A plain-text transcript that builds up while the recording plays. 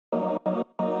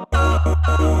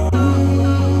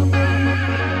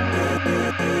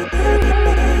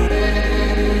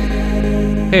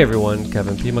Hey everyone,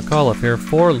 Kevin P. McAuliffe here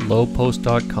for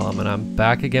lowpost.com, and I'm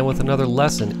back again with another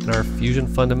lesson in our Fusion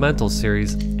Fundamentals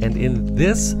series. And in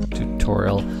this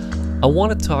tutorial, I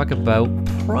want to talk about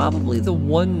probably the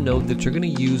one node that you're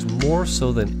going to use more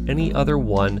so than any other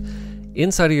one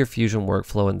inside of your Fusion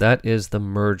workflow, and that is the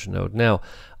merge node. Now,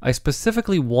 I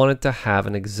specifically wanted to have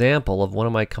an example of one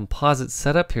of my composites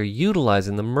set up here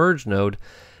utilizing the merge node.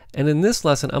 And in this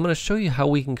lesson, I'm going to show you how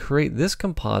we can create this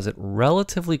composite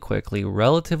relatively quickly,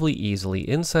 relatively easily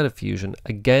inside of Fusion,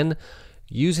 again,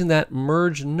 using that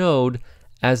merge node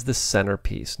as the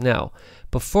centerpiece. Now,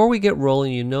 before we get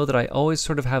rolling, you know that I always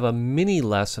sort of have a mini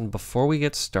lesson before we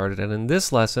get started. And in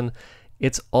this lesson,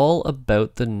 it's all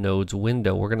about the nodes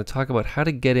window. We're going to talk about how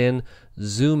to get in,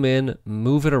 zoom in,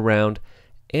 move it around,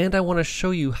 and I want to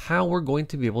show you how we're going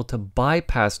to be able to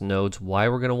bypass nodes, why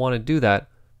we're going to want to do that,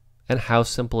 and how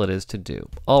simple it is to do.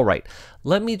 All right,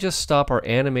 let me just stop our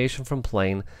animation from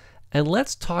playing and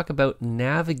let's talk about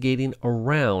navigating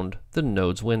around the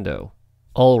nodes window.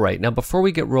 All right, now before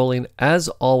we get rolling, as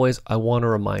always, I want to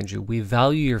remind you, we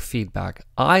value your feedback.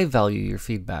 I value your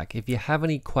feedback. If you have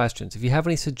any questions, if you have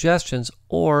any suggestions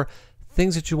or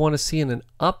things that you want to see in an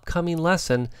upcoming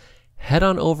lesson, head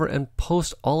on over and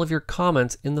post all of your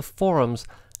comments in the forums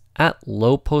at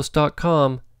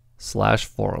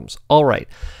lowpost.com/forums. All right.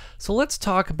 So let's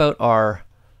talk about our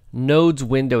nodes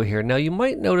window here. Now you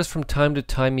might notice from time to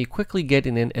time me quickly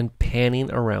getting in and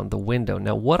panning around the window.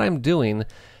 Now what I'm doing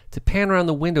to pan around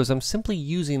the window is I'm simply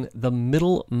using the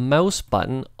middle mouse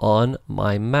button on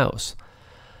my mouse.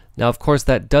 Now of course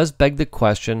that does beg the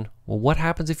question, well, what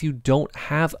happens if you don't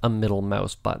have a middle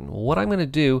mouse button? Well, what I'm going to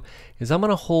do is I'm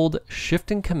going to hold Shift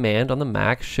and Command on the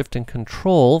Mac, Shift and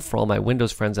Control for all my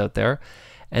Windows friends out there.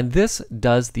 And this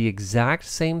does the exact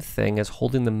same thing as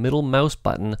holding the middle mouse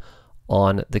button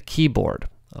on the keyboard.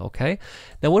 Okay.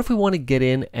 Now, what if we want to get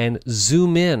in and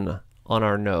zoom in on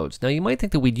our nodes? Now, you might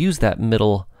think that we'd use that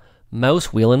middle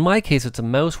mouse wheel. In my case, it's a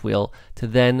mouse wheel to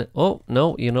then, oh,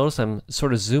 no, you notice I'm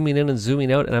sort of zooming in and zooming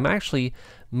out, and I'm actually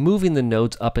moving the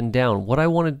nodes up and down. What I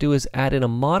want to do is add in a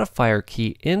modifier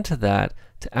key into that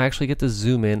to actually get the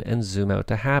zoom in and zoom out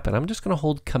to happen. I'm just going to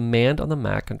hold Command on the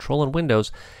Mac, Control on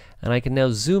Windows, and I can now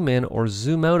zoom in or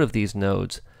zoom out of these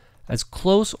nodes as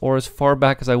close or as far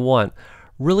back as I want,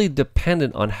 really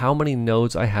dependent on how many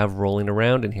nodes I have rolling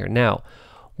around in here. Now,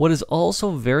 what is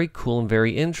also very cool and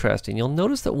very interesting, you'll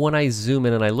notice that when I zoom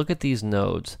in and I look at these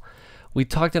nodes, we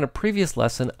talked in a previous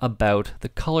lesson about the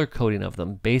color coding of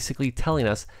them, basically telling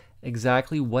us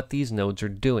exactly what these nodes are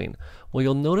doing. Well,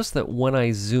 you'll notice that when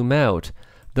I zoom out,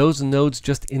 those nodes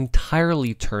just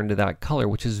entirely turn to that color,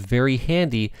 which is very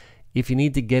handy if you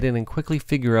need to get in and quickly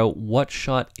figure out what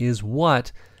shot is what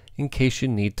in case you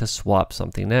need to swap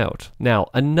something out. Now,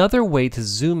 another way to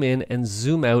zoom in and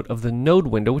zoom out of the node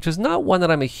window, which is not one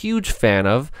that I'm a huge fan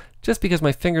of, just because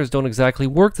my fingers don't exactly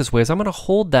work this way, is I'm going to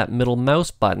hold that middle mouse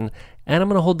button and I'm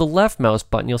going to hold the left mouse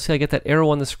button. You'll see I get that arrow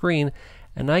on the screen,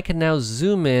 and I can now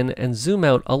zoom in and zoom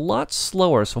out a lot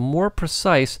slower, so more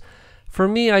precise. For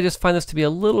me, I just find this to be a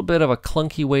little bit of a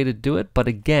clunky way to do it, but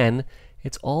again,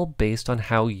 it's all based on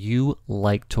how you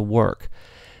like to work.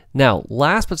 Now,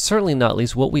 last but certainly not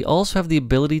least, what we also have the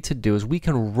ability to do is we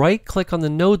can right-click on the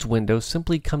nodes window,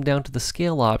 simply come down to the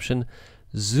scale option,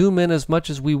 zoom in as much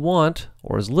as we want,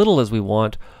 or as little as we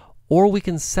want, or we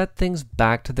can set things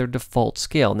back to their default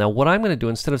scale. Now, what I'm going to do,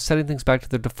 instead of setting things back to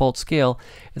their default scale,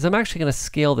 is I'm actually going to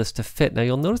scale this to fit. Now,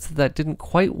 you'll notice that that didn't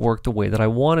quite work the way that I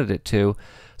wanted it to.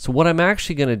 So what I'm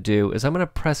actually going to do is I'm going to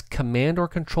press Command or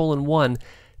Control and 1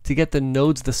 to get the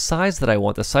nodes the size that I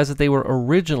want, the size that they were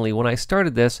originally when I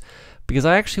started this, because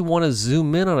I actually want to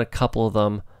zoom in on a couple of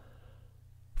them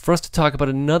for us to talk about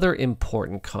another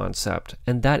important concept,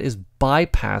 and that is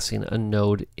bypassing a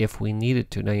node if we needed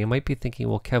to. Now you might be thinking,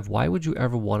 well, Kev, why would you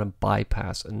ever want to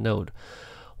bypass a node?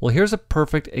 Well, here's a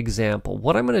perfect example.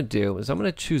 What I'm going to do is I'm going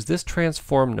to choose this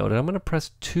transform node, and I'm going to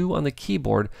press 2 on the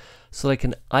keyboard so that I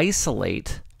can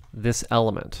isolate this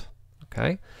element.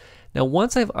 Okay? Now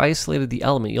once I've isolated the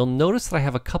element, you'll notice that I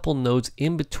have a couple nodes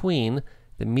in between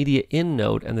the media in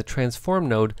node and the transform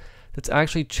node that's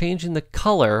actually changing the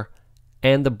color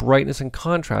and the brightness and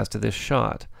contrast of this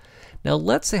shot. Now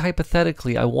let's say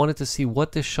hypothetically I wanted to see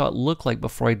what this shot looked like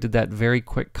before I did that very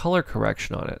quick color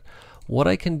correction on it. What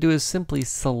I can do is simply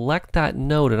select that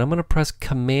node, and I'm going to press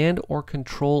Command or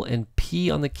Control and P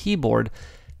on the keyboard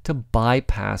to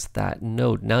bypass that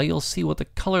node. Now you'll see what the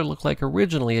color looked like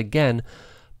originally, again,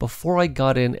 before I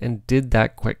got in and did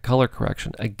that quick color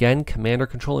correction. Again, Command or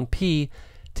Control and P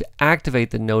to activate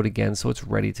the node again so it's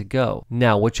ready to go.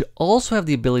 Now, what you also have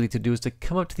the ability to do is to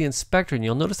come up to the inspector, and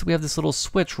you'll notice that we have this little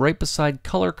switch right beside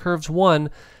Color Curves 1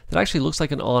 that actually looks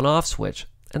like an on-off switch.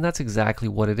 And that's exactly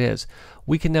what it is.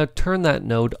 We can now turn that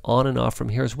node on and off from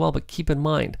here as well, but keep in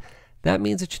mind, that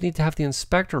means that you need to have the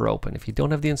inspector open. If you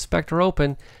don't have the inspector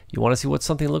open, you want to see what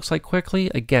something looks like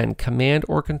quickly, again, Command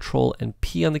or Control and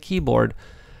P on the keyboard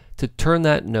to turn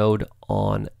that node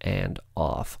on and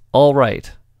off. All right,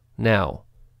 now,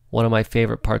 one of my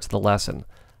favorite parts of the lesson.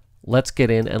 Let's get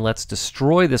in and let's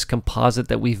destroy this composite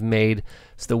that we've made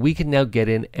so that we can now get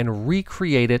in and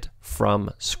recreate it from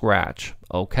scratch.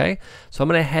 Okay, so I'm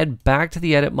going to head back to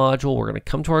the edit module. We're going to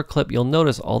come to our clip. You'll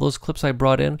notice all those clips I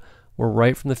brought in were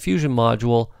right from the Fusion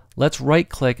module. Let's right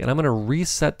click and I'm going to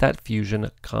reset that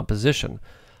Fusion composition.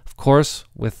 Of course,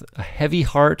 with a heavy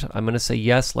heart, I'm going to say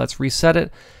yes, let's reset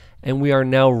it. And we are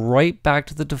now right back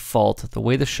to the default, the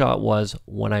way the shot was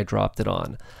when I dropped it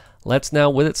on. Let's now,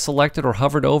 with it selected or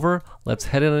hovered over, let's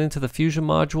head in into the Fusion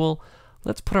module.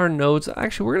 Let's put our nodes,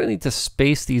 actually we're going to need to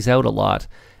space these out a lot.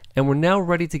 And we're now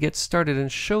ready to get started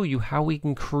and show you how we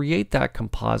can create that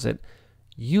composite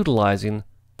utilizing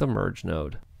the merge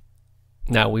node.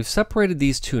 Now we've separated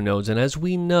these two nodes, and as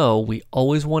we know, we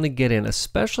always want to get in,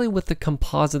 especially with the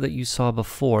composite that you saw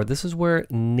before. This is where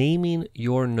naming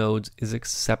your nodes is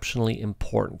exceptionally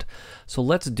important. So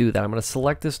let's do that. I'm going to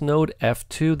select this node,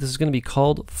 F2. This is going to be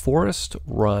called Forest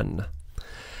Run.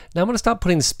 Now I'm going to stop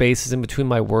putting spaces in between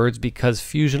my words because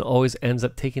Fusion always ends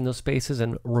up taking those spaces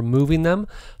and removing them.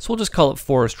 So we'll just call it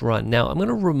Forest Run. Now I'm going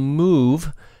to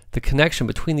remove the connection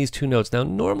between these two nodes. Now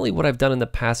normally what I've done in the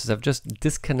past is I've just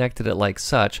disconnected it like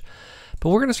such, but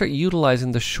we're going to start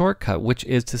utilizing the shortcut, which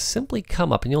is to simply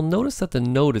come up, and you'll notice that the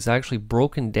node is actually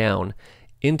broken down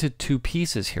into two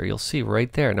pieces here. You'll see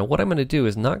right there. Now what I'm going to do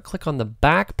is not click on the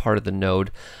back part of the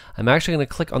node. I'm actually going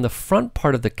to click on the front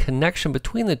part of the connection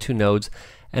between the two nodes,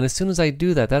 and as soon as I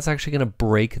do that, that's actually going to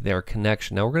break their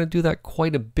connection. Now we're going to do that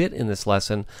quite a bit in this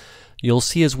lesson. You'll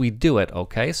see as we do it,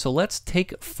 okay? So let's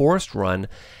take Forest Run,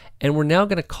 and we're now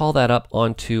going to call that up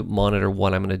onto monitor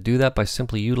 1. I'm going to do that by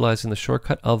simply utilizing the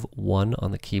shortcut of 1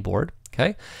 on the keyboard.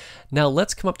 Okay. Now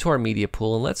let's come up to our media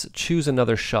pool and let's choose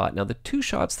another shot. Now the two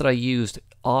shots that I used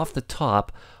off the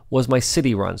top was my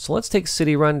city run. So let's take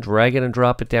city run, drag it and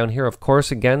drop it down here. Of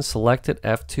course, again, select it,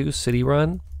 F2, city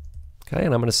run. Okay,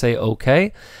 and I'm going to say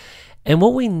OK. And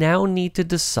what we now need to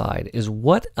decide is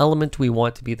what element do we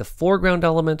want to be the foreground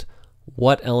element,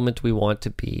 what element do we want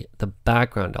to be the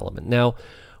background element. Now,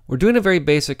 we're doing a very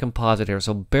basic composite here,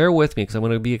 so bear with me because I'm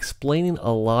going to be explaining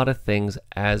a lot of things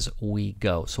as we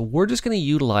go. So we're just going to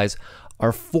utilize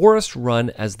our forest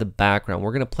run as the background.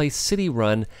 We're going to place city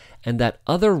run and that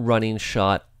other running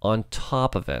shot on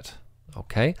top of it.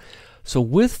 Okay, so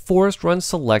with forest run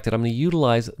selected, I'm going to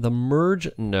utilize the merge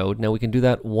node. Now we can do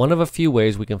that one of a few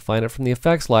ways. We can find it from the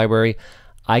effects library.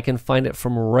 I can find it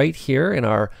from right here in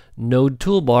our node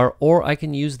toolbar, or I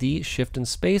can use the shift and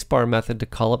space bar method to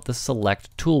call up the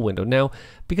select tool window. Now,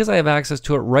 because I have access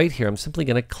to it right here, I'm simply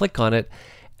going to click on it,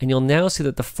 and you'll now see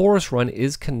that the forest run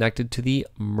is connected to the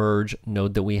merge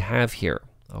node that we have here.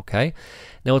 Okay.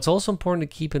 Now, it's also important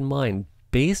to keep in mind,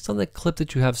 based on the clip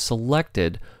that you have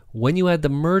selected, when you add the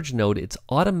merge node, it's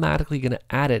automatically going to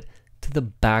add it to the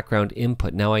background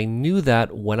input. Now I knew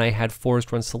that when I had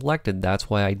forest run selected,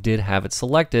 that's why I did have it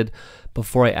selected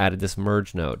before I added this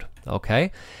merge node.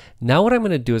 Okay, now what I'm going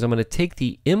to do is I'm going to take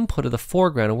the input of the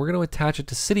foreground and we're going to attach it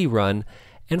to city run,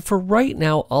 and for right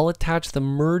now I'll attach the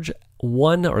merge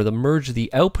one, or the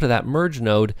output of that merge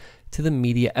node to the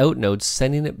media out node,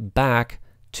 sending it back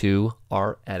to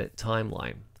our edit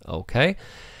timeline. Okay,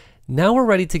 now we're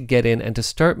ready to get in and to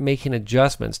start making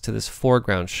adjustments to this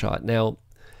foreground shot. Now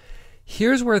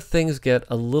here's where things get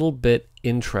a little bit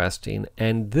interesting,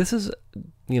 and this is,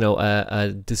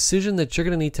 a decision that you're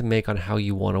going to need to make on how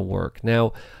you want to work.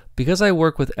 Now, because I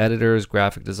work with editors,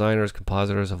 graphic designers,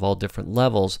 compositors of all different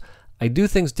levels, I do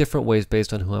things different ways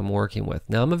based on who I'm working with.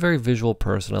 Now, I'm a very visual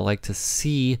person. I like to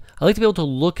be able to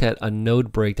look at a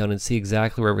node breakdown and see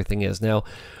exactly where everything is. Now,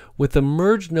 with the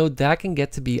merge node, that can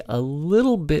get to be a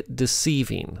little bit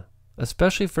deceiving,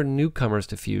 especially for newcomers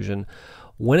to Fusion,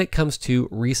 when it comes to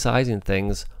resizing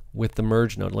things with the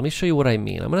merge node. Let me show you what I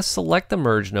mean. I'm going to select the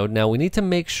merge node. Now we need to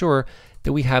make sure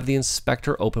that we have the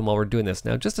inspector open while we're doing this.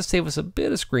 Now, just to save us a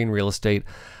bit of screen real estate,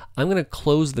 I'm going to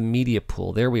close the media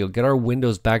pool. There we go. Get our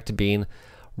windows back to being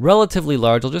relatively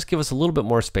large. It'll just give us a little bit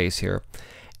more space here.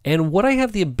 And what I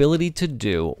have the ability to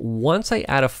do once I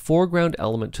add a foreground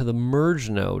element to the merge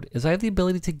node is I have the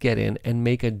ability to get in and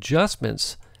make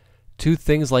adjustments to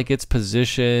things like its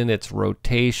position, its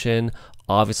rotation,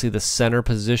 obviously the center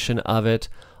position of it,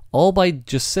 all by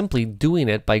just simply doing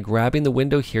it by grabbing the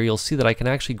window here. You'll see that I can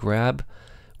actually grab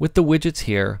with the widgets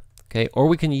here, okay, or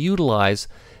we can utilize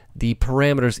the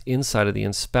parameters inside of the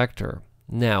inspector.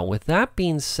 Now, with that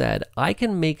being said, I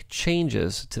can make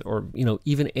changes to, or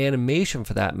even animation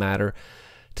for that matter,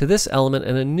 to this element,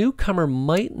 and a newcomer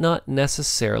might not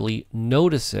necessarily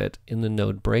notice it in the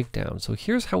node breakdown. So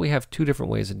here's how we have two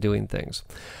different ways of doing things.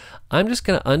 I'm just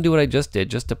going to undo what I just did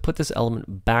just to put this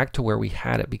element back to where we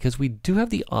had it, because we do have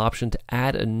the option to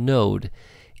add a node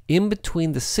in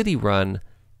between the city run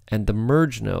and the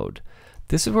merge node.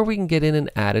 This is where we can get in and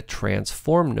add a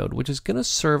transform node, which is going to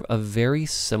serve a very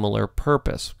similar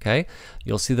purpose. Okay,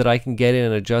 you'll see that I can get in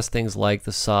and adjust things like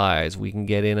the size. We can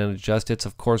get in and adjust its,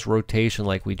 of course, rotation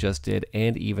like we just did,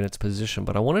 and even its position.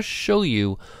 But I want to show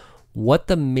you what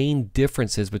the main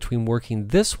difference is between working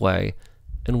this way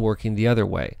and working the other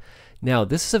way. Now,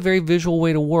 this is a very visual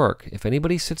way to work. If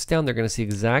anybody sits down, they're going to see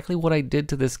exactly what I did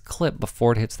to this clip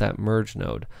before it hits that merge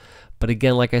node. But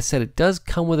again, like I said, it does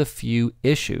come with a few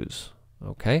issues.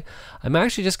 Okay, I'm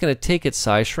actually just going to take its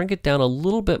size, shrink it down a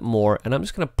little bit more, and I'm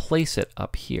just going to place it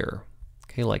up here.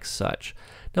 Okay, like such.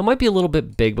 Now, it might be a little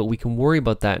bit big, but we can worry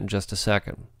about that in just a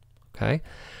second. Okay,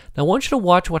 now I want you to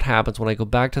watch what happens when I go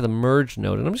back to the merge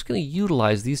node, and I'm just going to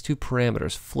utilize these two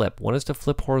parameters, flip. One is to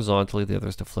flip horizontally, the other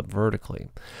is to flip vertically.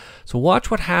 So watch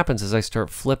what happens as I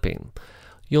start flipping.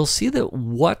 You'll see that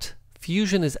what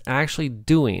Fusion is actually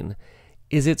doing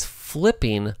is it's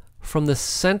flipping from the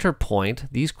center point,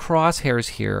 these crosshairs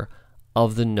here,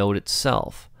 of the node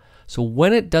itself. So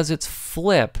when it does its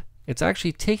flip, it's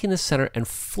actually taking the center and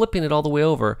flipping it all the way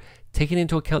over, taking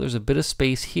into account there's a bit of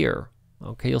space here.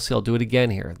 Okay, you'll see I'll do it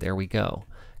again here. There we go.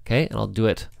 Okay, and I'll do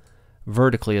it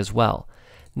vertically as well.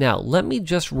 Now, let me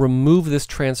just remove this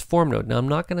transform node. Now, I'm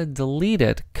not going to delete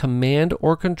it. Command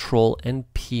or Control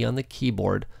and P on the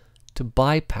keyboard to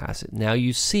bypass it. Now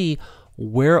you see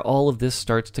where all of this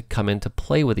starts to come into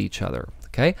play with each other.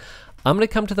 Okay, I'm going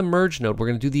to come to the merge node. We're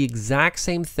going to do the exact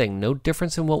same thing, no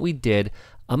difference in what we did.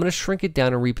 I'm going to shrink it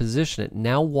down and reposition it.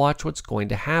 Now watch what's going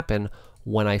to happen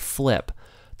when I flip.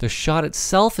 The shot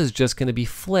itself is just going to be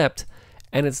flipped,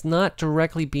 and it's not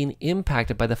directly being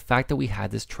impacted by the fact that we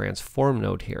had this transform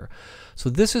node here. So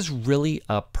this is really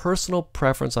a personal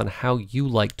preference on how you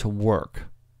like to work.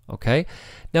 Okay,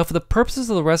 now for the purposes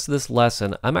of the rest of this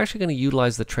lesson, I'm actually going to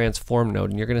utilize the transform node,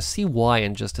 and you're going to see why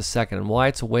in just a second, and why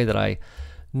it's a way that I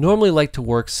normally like to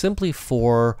work simply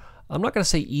for, I'm not going to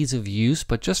say ease of use,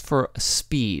 but just for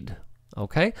speed.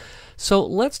 Okay, so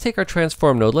let's take our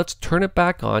transform node, let's turn it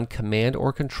back on, Command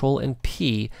or Control and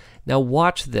P. Now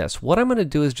watch this. What I'm going to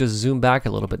do is just zoom back a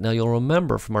little bit. Now you'll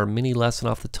remember from our mini lesson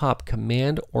off the top,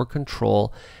 Command or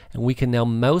Control, and we can now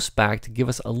mouse back to give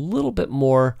us a little bit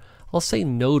more, I'll say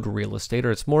node real estate,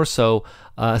 or it's more so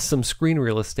some screen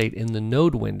real estate in the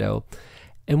node window.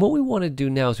 And what we want to do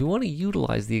now is we want to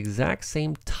utilize the exact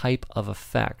same type of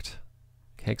effect,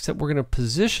 okay, except we're going to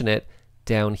position it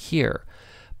down here.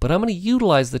 But I'm going to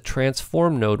utilize the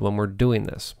transform node when we're doing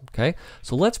this. Okay,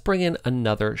 so let's bring in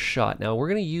another shot. Now we're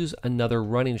going to use another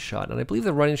running shot, and I believe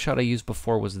the running shot I used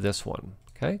before was this one.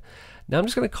 Okay, now I'm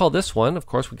just going to call this one, of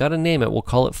course we got to name it, we'll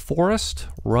call it Forest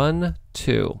Run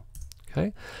 2.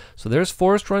 Okay, so there's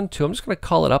Forest Run 2. I'm just going to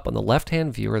call it up on the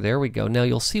left-hand viewer. There we go. Now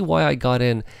you'll see why I got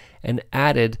in and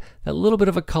added that little bit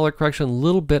of a color correction, a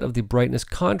little bit of the brightness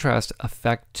contrast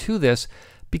effect to this,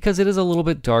 because it is a little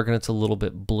bit dark and it's a little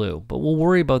bit blue. But we'll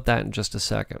worry about that in just a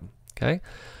second. Okay,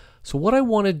 so what I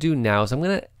want to do now is I'm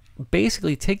going to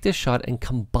basically take this shot and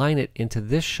combine it into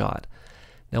this shot.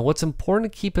 Now what's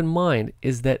important to keep in mind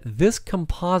is that this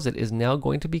composite is now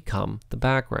going to become the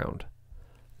background.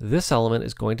 This element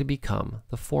is going to become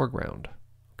the foreground.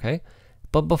 Okay,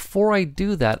 but before I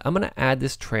do that, I'm going to add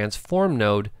this transform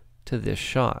node to this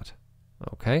shot.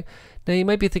 Okay, now you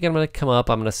might be thinking I'm going to come up,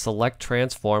 I'm going to select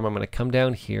transform, I'm going to come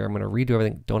down here, I'm going to redo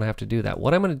everything. Don't have to do that.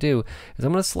 What I'm going to do is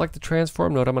I'm going to select the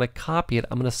transform node, I'm going to copy it,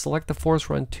 I'm going to select the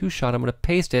Forest Run 2 shot, I'm going to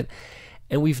paste it,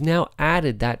 and we've now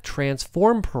added that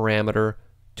transform parameter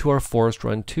to our Forest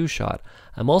Run 2 shot.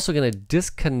 I'm also going to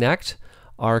disconnect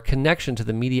our connection to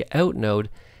the media out node,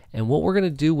 and what we're going to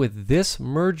do with this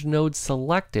merge node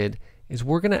selected is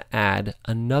we're going to add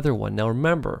another one. Now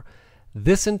remember,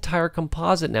 this entire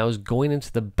composite now is going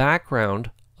into the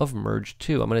background of merge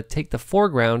 2. I'm going to take the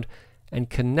foreground and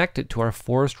connect it to our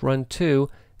Forest Run 2,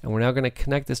 and we're now going to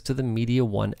connect this to the media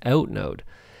 1 out node.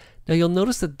 Now you'll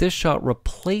notice that this shot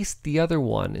replaced the other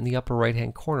one in the upper right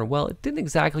hand corner. Well, it didn't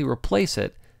exactly replace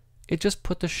it, it just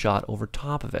put the shot over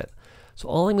top of it. So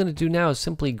all I'm going to do now is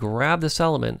simply grab this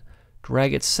element,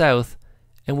 drag it south,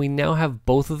 and we now have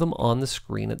both of them on the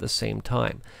screen at the same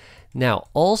time. Now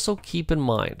also keep in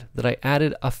mind that I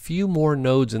added a few more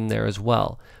nodes in there as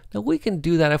well. Now we can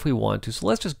do that if we want to, so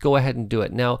let's just go ahead and do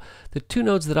it. Now the two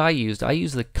nodes that I used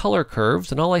the color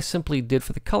curves, and all I simply did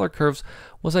for the color curves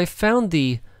was I found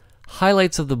the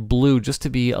highlights of the blue just to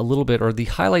be a little bit, or the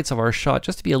highlights of our shot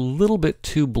just to be a little bit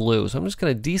too blue. So I'm just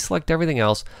going to deselect everything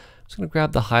else. I'm just going to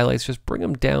grab the highlights, just bring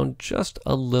them down just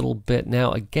a little bit.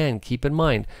 Now again, keep in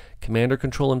mind, Command or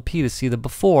Control and P to see the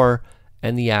before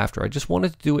and the after. I just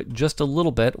wanted to do it just a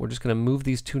little bit. We're just going to move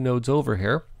these two nodes over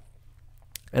here.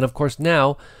 And of course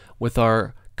now, with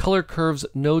our color curves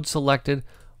node selected,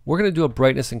 we're going to do a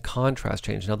brightness and contrast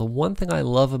change. Now the one thing I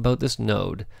love about this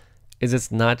node is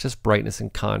it's not just brightness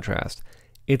and contrast.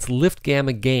 It's lift,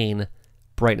 gamma, gain,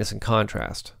 brightness and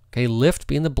contrast. Okay, lift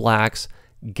being the blacks,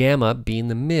 gamma being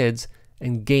the mids,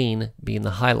 and gain being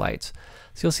the highlights.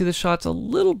 So you'll see the shot's a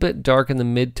little bit dark in the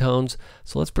mid-tones.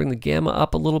 So let's bring the gamma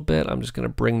up a little bit. I'm just going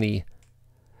to bring the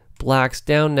blacks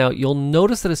down. Now you'll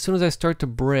notice that as soon as I start to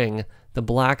bring the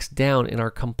blacks down in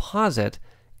our composite,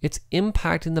 it's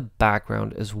impacting the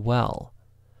background as well.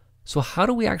 So how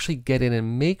do we actually get in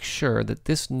and make sure that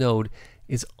this node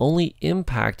is only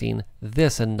impacting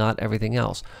this and not everything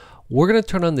else? We're going to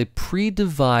turn on the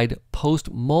pre-divide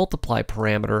post-multiply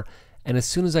parameter, and as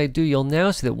soon as I do, you'll now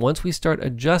see that once we start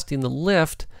adjusting the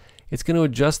lift, it's going to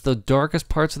adjust the darkest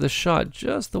parts of the shot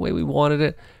just the way we wanted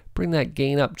it, bring that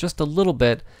gain up just a little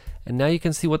bit, and now you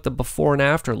can see what the before and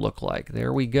after look like.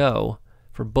 There we go.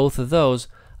 For both of those,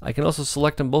 I can also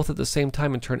select them both at the same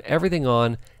time and turn everything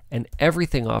on and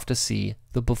everything off to see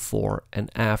the before and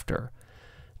after.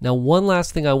 Now one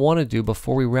last thing I want to do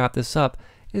before we wrap this up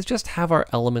is just have our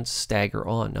elements stagger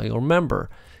on. Now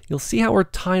you'll see how we're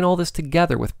tying all this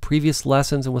together with previous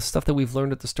lessons and with stuff that we've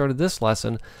learned at the start of this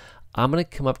lesson. I'm going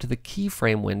to come up to the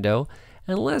keyframe window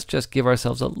and let's just give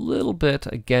ourselves a little bit,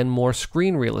 again, more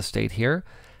screen real estate here.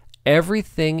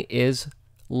 Everything is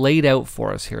laid out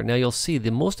for us here. Now you'll see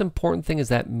the most important thing is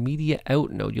that media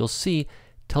out node. You'll see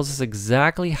tells us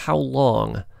exactly how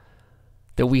long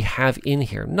that we have in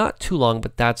here. Not too long,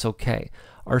 but that's okay.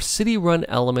 Our city run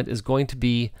element is going to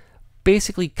be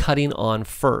basically cutting on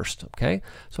first, okay?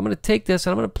 So I'm going to take this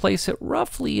and I'm going to place it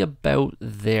roughly about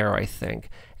there, I think.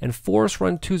 And forest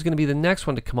run 2 is going to be the next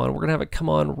one to come on. We're going to have it come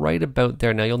on right about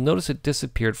there. Now you'll notice it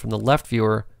disappeared from the left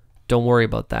viewer. Don't worry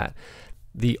about that.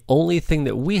 The only thing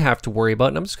that we have to worry about,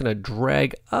 and I'm just going to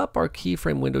drag up our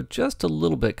keyframe window just a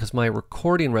little bit because my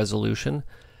recording resolution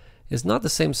is not the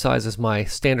same size as my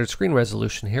standard screen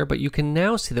resolution here, but you can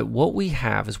now see that what we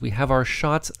have is we have our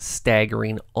shots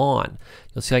staggering on.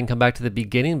 You'll see I can come back to the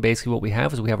beginning. Basically what we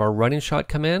have is we have our running shot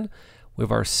come in, we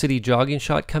have our city jogging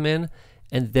shot come in,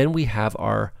 and then we have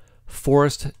our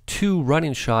forest 2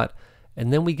 running shot,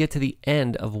 and then we get to the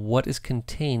end of what is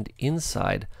contained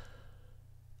inside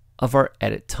of our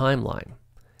edit timeline.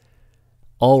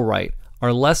 All right,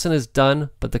 our lesson is done,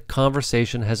 but the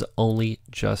conversation has only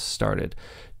just started.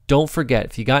 Don't forget,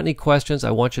 if you got any questions,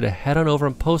 I want you to head on over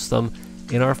and post them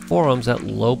in our forums at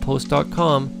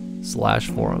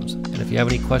lowpost.com/forums. And if you have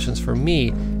any questions for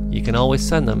me, you can always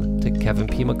send them to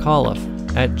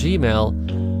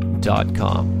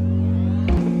kevinpmcauliffe@gmail.com.